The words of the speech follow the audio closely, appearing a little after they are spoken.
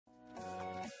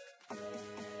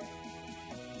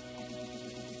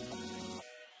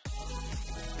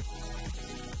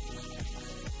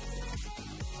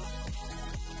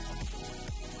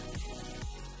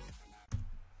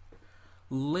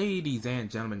Ladies and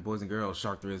gentlemen, boys and girls,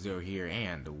 Shark30 here,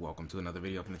 and welcome to another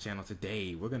video up on the channel.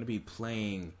 Today, we're going to be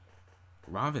playing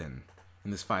Ravana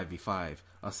in this 5v5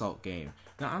 assault game.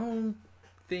 Now, I don't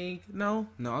think, no,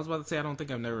 I was about to say I don't think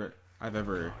I've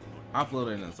ever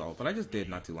uploaded an assault, but I just did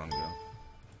not too long ago.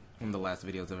 One of the last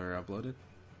videos I've ever uploaded.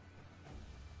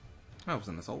 That was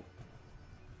an assault.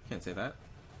 Can't say that.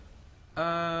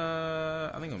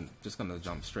 I think I'm just going to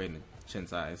jump straight into chin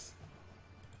size.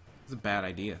 It's a bad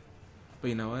idea. But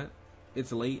you know what?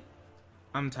 It's late,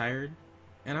 I'm tired,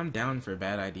 and I'm down for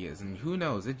bad ideas. And who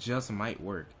knows, it just might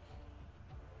work.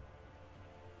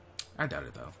 I doubt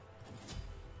it, though.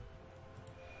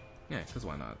 Yeah, because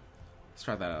why not? Let's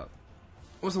try that out.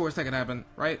 What's the worst that could happen,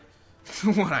 right?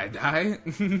 What, I die?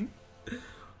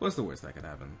 What's the worst that could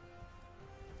happen?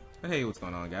 But hey, what's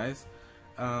going on, guys?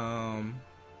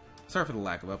 Sorry for the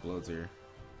lack of uploads or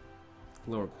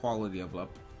lower quality of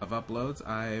uploads.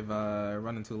 I've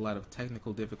run into a lot of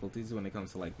technical difficulties when it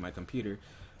comes to like my computer.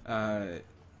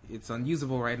 It's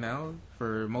unusable right now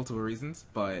for multiple reasons,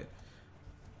 but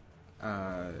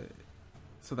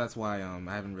so that's why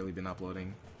I haven't really been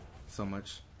uploading so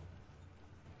much.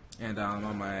 And I'm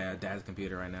on my dad's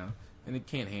computer right now, and it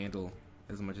can't handle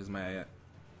as much as my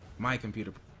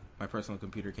computer, my personal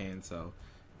computer can. So,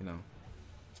 you know,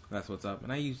 that's what's up.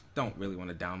 And I don't really want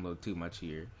to download too much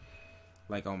here,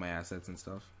 like all my assets and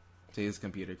stuff, to his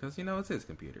computer, because, you know, it's his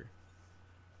computer.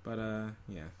 But,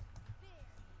 yeah.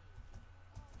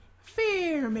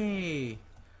 Fear me!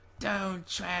 Don't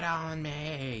tread on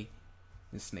me!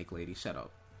 This snake lady, shut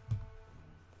up.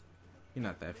 You're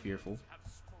not that fearful.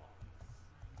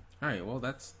 Alright, well,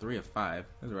 that's 3 of 5.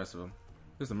 There's the rest of them.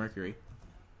 There's the Mercury.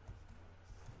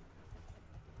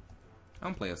 I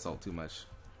don't play Assault too much.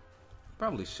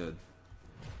 Probably should.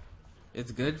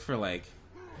 It's good for, like,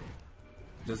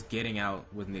 just getting out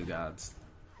with new gods.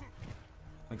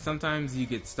 Like, sometimes you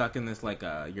get stuck in this, like,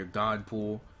 your god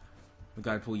pool, the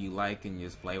god pool you like and you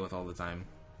just play with all the time.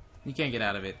 You can't get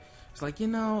out of it. It's like, you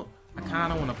know, I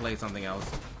kind of want to play something else,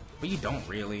 but you don't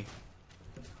really.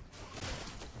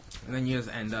 And then you just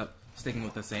end up sticking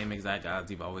with the same exact gods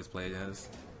you've always played as.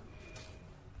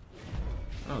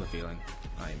 I know the feeling.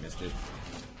 I missed it.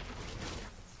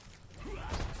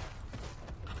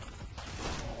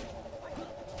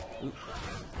 Oop.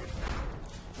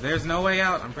 There's no way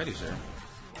out, I'm pretty sure.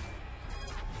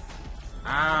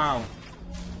 Ow!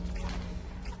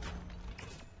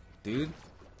 Dude?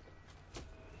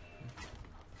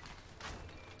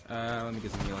 Let me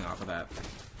get some healing off of that.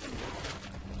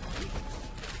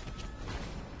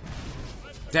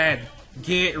 Dead!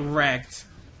 Get wrecked!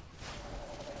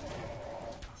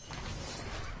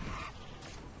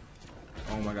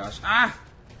 Oh my gosh. Ah!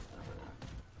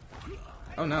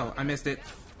 Oh no, I missed it.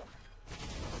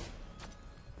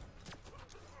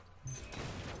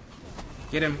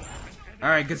 Get him.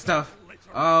 Alright, good stuff.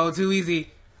 Oh, too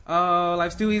easy. Oh,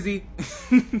 life's too easy.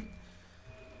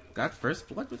 Got first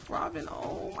blood with Ravana.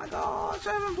 Oh my gosh,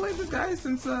 I haven't played this guy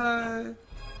since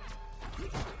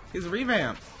his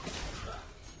revamp.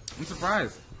 I'm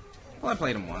surprised. Well, I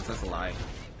played him once, that's a lie. I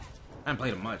haven't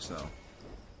played him much, though.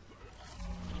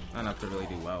 Not enough to really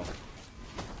do well.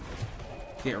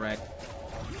 Get wrecked.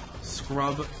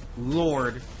 Scrub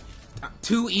Lord.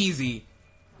 Too easy.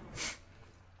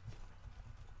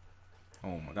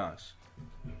 Oh my gosh.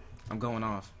 I'm going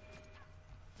off.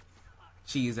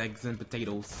 Cheese, eggs, and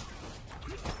potatoes.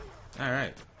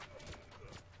 Alright.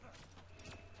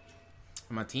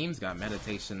 My team's got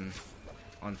meditation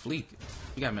on fleek.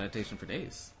 We got meditation for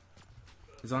days.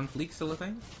 Is on fleek still a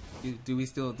thing? Do we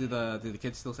still do the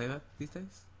kids still say that these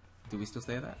days? Do we still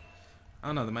say that? I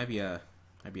don't know, there might be a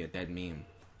dead meme.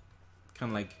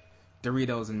 Kinda like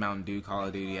Doritos and Mountain Dew, Call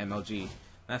of Duty, MLG.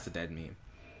 That's a dead meme.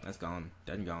 That's gone.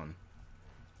 Dead and gone.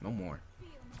 No more.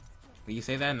 But you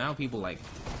say that now, people like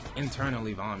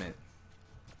internally vomit.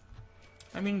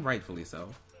 I mean, rightfully so.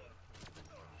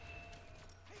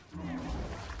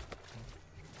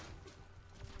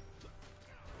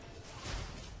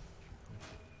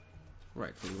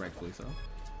 Rightfully so.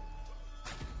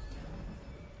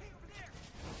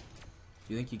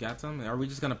 You think you got some? Are we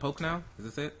just gonna poke now? Is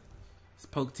this it? It's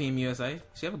Poke Team USA.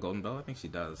 Does she have a golden bow? I think she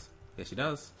does. Yeah, she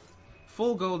does.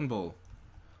 Full golden bowl.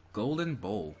 Golden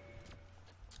bowl.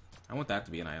 I want that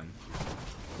to be an item.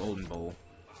 Golden bowl.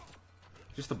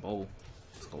 Just a bowl.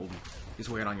 It's golden. Just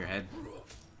wear it on your head.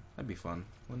 That'd be fun,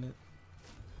 wouldn't it?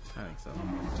 I think so.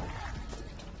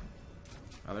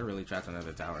 Oh, they're really trapped under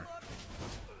the tower.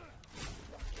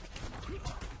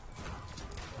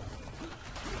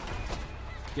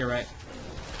 Get right.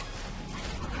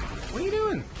 What are you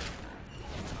doing?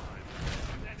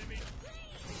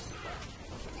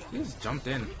 He just jumped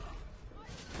in.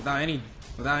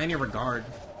 without any regard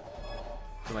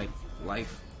for like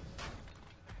life.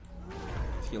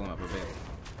 Let's heal him up a bit.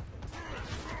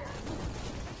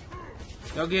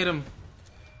 Go get him.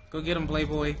 Go get him,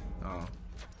 Playboy. Oh.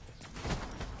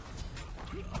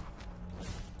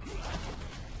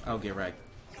 Oh, get wrecked.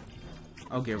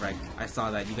 Oh, get wrecked. I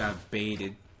saw that. You got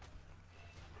baited.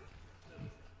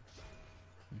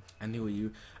 I knew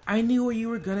what you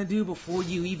were gonna do before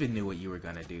you even knew what you were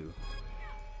gonna do.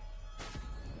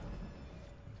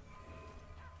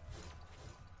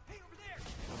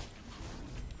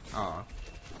 Aw.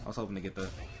 I was hoping to get the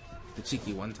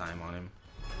cheeky one time on him.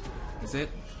 Is it?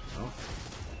 Oh.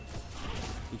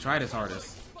 He tried his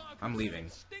hardest. I'm leaving.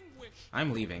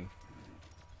 I'm leaving.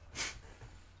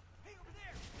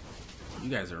 You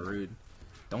guys are rude.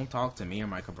 Don't talk to me or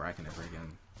Michael Bracken ever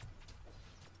again.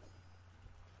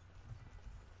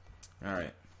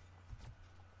 Alright.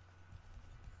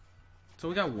 So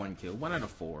we got 1 kill. 1 out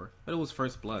of 4. But it was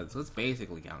first blood, so it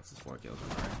basically counts as 4 kills.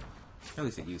 Right? At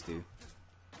least it used to.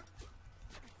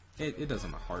 It does on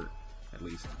the heart, at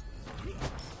least.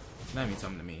 That means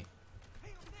something to me.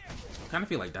 I kind of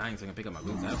feel like dying so I can pick up my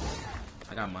boots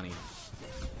after. I got money.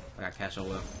 I got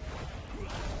cashola.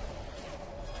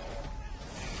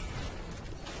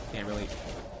 Can't really.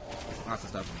 Lots of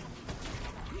stuff.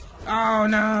 Oh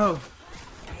no!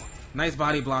 Nice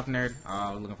body block, nerd.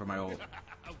 Oh, looking for my ult.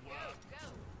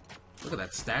 Look at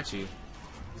that statue.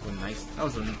 That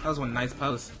was one nice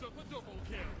post.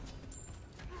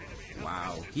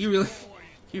 Wow, he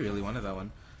really wanted that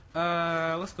one.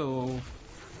 Let's go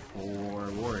for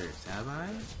Warriors. Have I?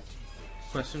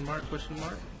 Question mark? Question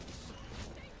mark?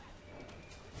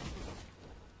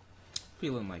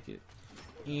 Feeling like it.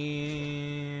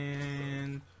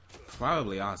 And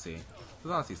probably Aussie.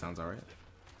 Because Aussie sounds alright.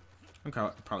 I'm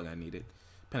probably gonna need it.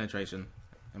 Penetration.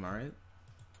 Am I right?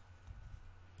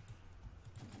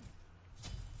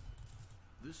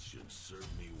 This should serve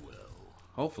me well.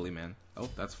 Hopefully, man. Oh,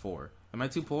 that's 4. Am I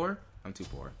too poor? I'm too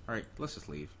poor. Alright, let's just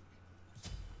leave.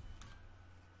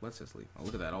 Let's just leave. Oh,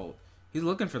 look at that ult. He's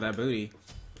looking for that booty.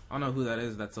 I don't know who that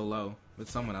is that's so low.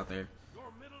 It's someone out there.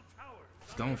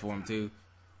 He's going for him, too.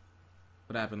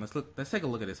 What happened? Let's take a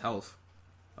look at his health.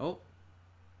 Oh.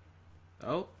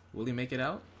 Oh, will he make it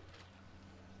out?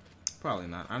 Probably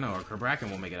not. I know, or Bracken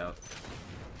won't make it out.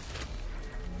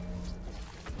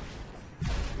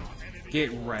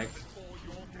 Get wrecked.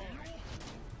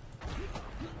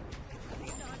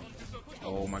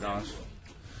 Oh my gosh.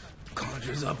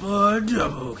 Conjures up a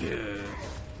double kill.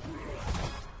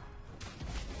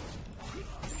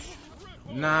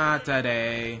 Not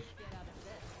today.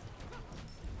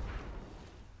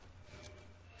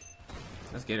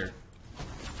 Let's get her.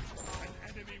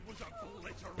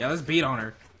 Yeah, let's beat on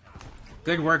her.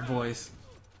 Good work, boys.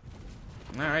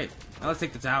 Alright, now let's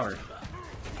take the tower.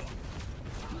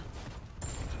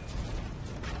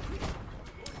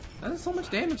 That does so much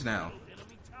damage now.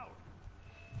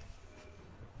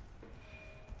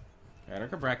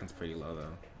 Alright, our Bracken's pretty low,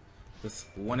 though. Just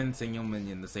one single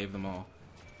minion to save them all.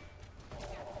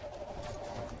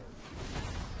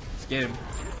 Let's get him.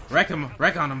 Wreck him.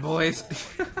 Wreck on him, boys.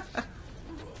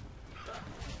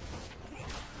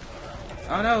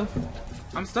 Oh no!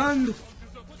 I'm stunned!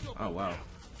 Oh wow.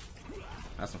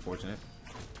 That's unfortunate.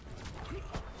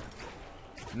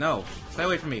 No! Stay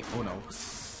away from me! Oh no.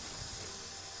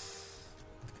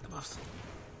 The buffs.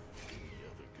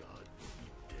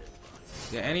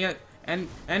 Yeah,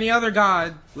 any other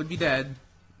god would be dead.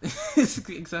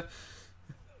 Except.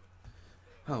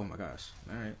 Oh my gosh.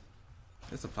 Alright.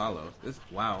 It's Apollo.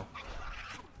 Wow.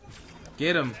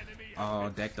 Get him! Oh,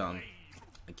 decked on.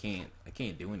 I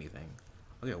can't do anything.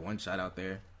 Look at one shot out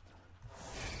there.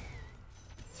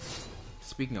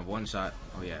 Speaking of one shot,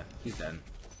 oh yeah, he's dead.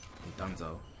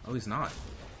 Dunzo. Oh, he's not.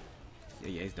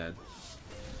 Yeah, he's dead.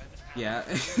 Yeah,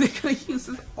 they're gonna use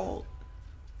his ult.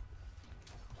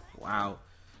 Wow,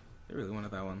 they really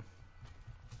wanted that one.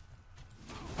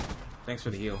 Thanks for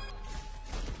the heal.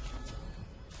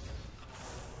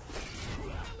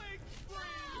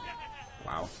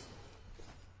 Wow.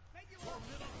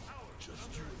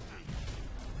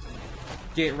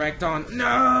 Get wrecked on.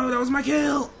 No, that was my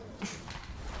kill.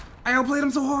 I outplayed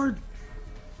him so hard.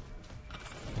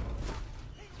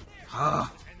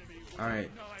 Ah. Alright.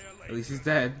 At least he's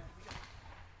dead.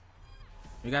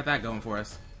 We got that going for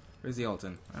us. Where's the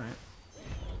Ultin? Alright.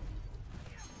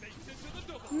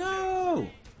 No!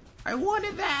 I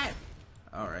wanted that!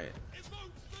 Alright.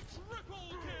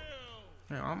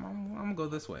 I'm gonna go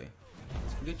this way.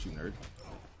 Let's forget you, nerd.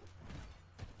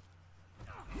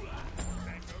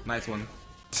 Nice one.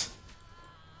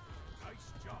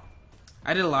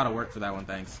 I did a lot of work for that one,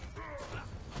 thanks.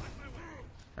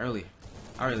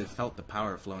 I really felt the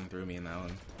power flowing through me in that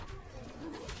one.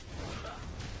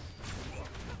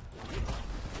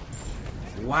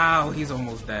 Wow, he's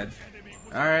almost dead.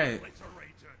 Alright.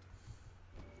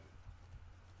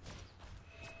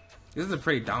 This is a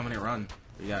pretty dominant run.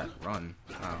 We got run.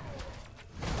 Wow.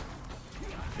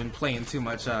 Been playing too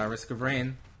much Risk of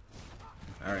Rain.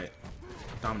 Alright.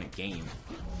 Dominant game.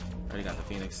 Already got the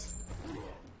Phoenix.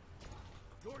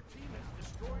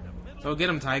 Oh, get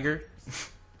him, Tiger.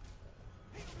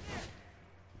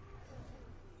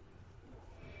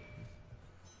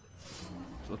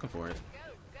 Looking for it.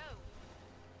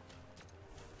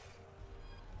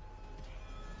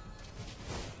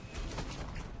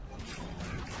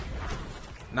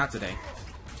 Not today.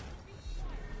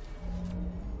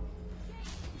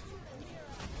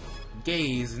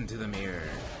 Gaze into the mirror.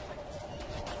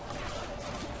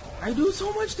 I do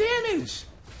so much damage.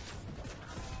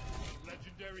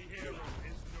 Legendary hero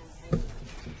is no more.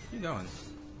 Keep going.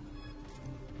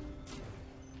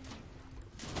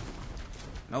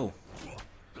 No.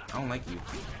 I don't like you.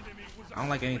 I don't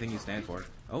like anything you stand for.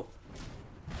 Oh.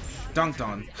 Dunked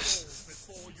on.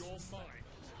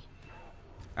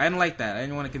 I didn't like that. I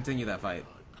didn't want to continue that fight.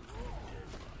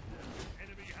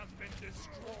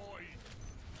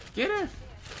 Get him!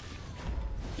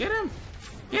 Get him!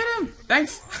 Get him!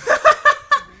 Thanks!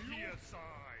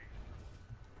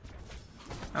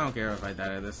 I don't care if I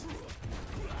die to this.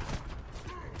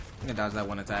 I'm gonna dodge that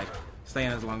one attack. Stay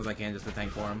in as long as I can just to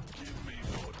tank for him.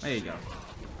 There you go.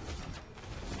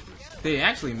 They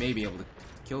actually may be able to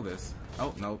kill this.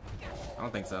 Oh, nope. I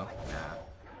don't think so. Nah.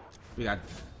 We got...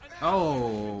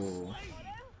 Oh!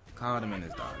 Caught him in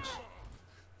his dodge.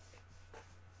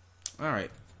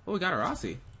 Alright. Oh, we got a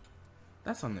Rossi.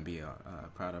 That's something to be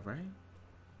proud of, right?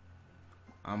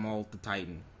 I'm ult the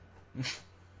Titan.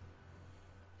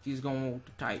 She's gonna ult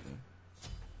the Titan.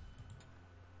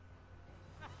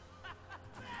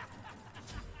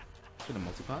 Should have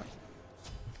multi-pot.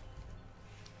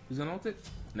 Who's gonna ult it?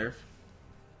 Nerf.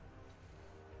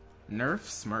 Nerf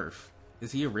Smurf.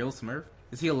 Is he a real Smurf?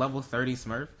 Is he a level 30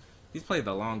 Smurf? He's played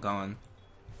the long gone.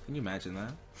 Can you imagine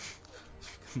that?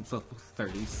 Level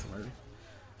 30 Smurf.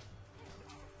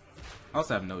 I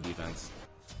also have no defense.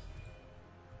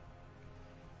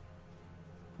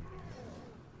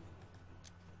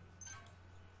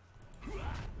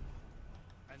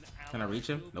 Can I reach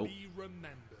him? Nope.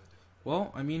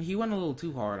 Well, I mean, he went a little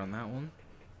too hard on that one.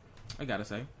 I gotta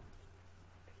say.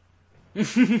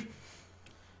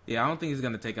 Yeah, I don't think he's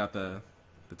gonna take out the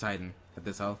Titan at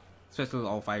this health. Especially with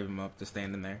all 5 of them up, just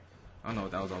standing there. I don't know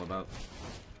what that was all about.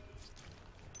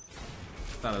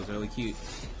 Thought it was really cute.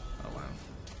 Oh, wow.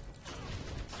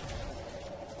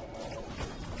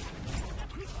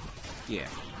 Yeah.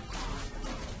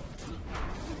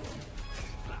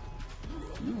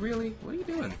 You really? What are you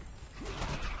doing?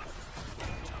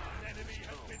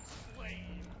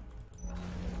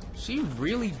 She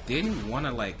really didn't want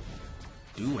to, like,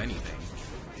 do anything.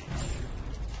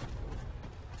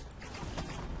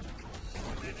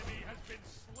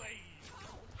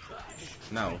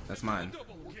 No, that's mine.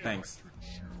 Thanks.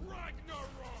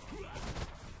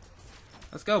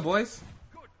 Let's go, boys.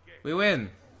 We win.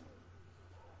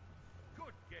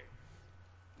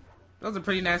 That was a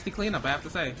pretty nasty cleanup, I have to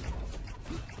say.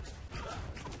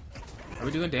 Are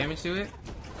we doing damage to it?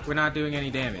 We're not doing any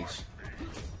damage.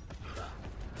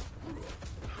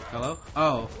 Hello?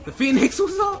 Oh, the Phoenix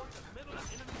was up?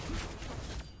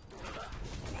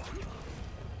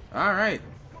 Alright.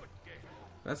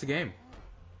 That's the game.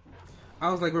 I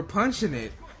was like, we're punching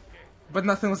it. But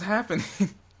nothing was happening.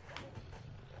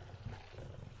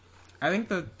 I think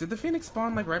did the Phoenix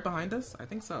spawn like right behind us? I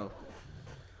think so.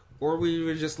 Or we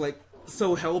were just like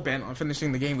so hell-bent on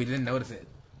finishing the game we didn't notice it.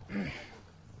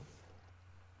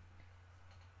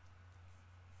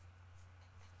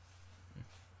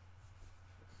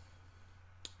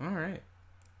 Alright.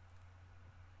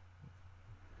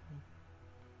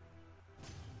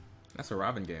 That's a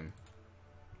Robin game.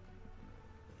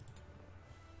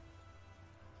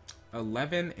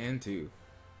 11-2.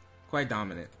 Quite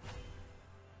dominant.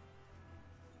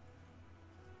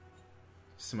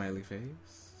 Smiley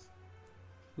face.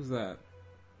 Who's that?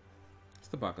 It's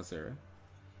the Bakasera.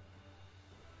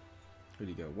 Where'd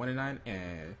he go? 1-9?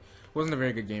 Wasn't a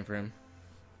very good game for him.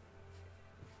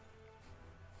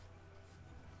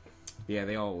 Yeah,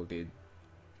 they all did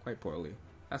quite poorly.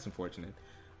 That's unfortunate.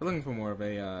 We're looking for more of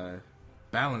a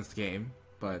balanced game,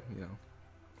 but, you know,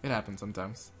 it happens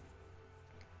sometimes.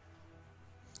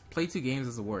 Play 2 games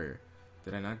as a warrior.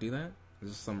 Did I not do that? Is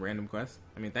this some random quest?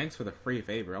 I mean, thanks for the free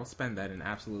favor. I'll spend that in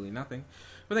absolutely nothing.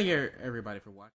 But thank you, everybody, for watching.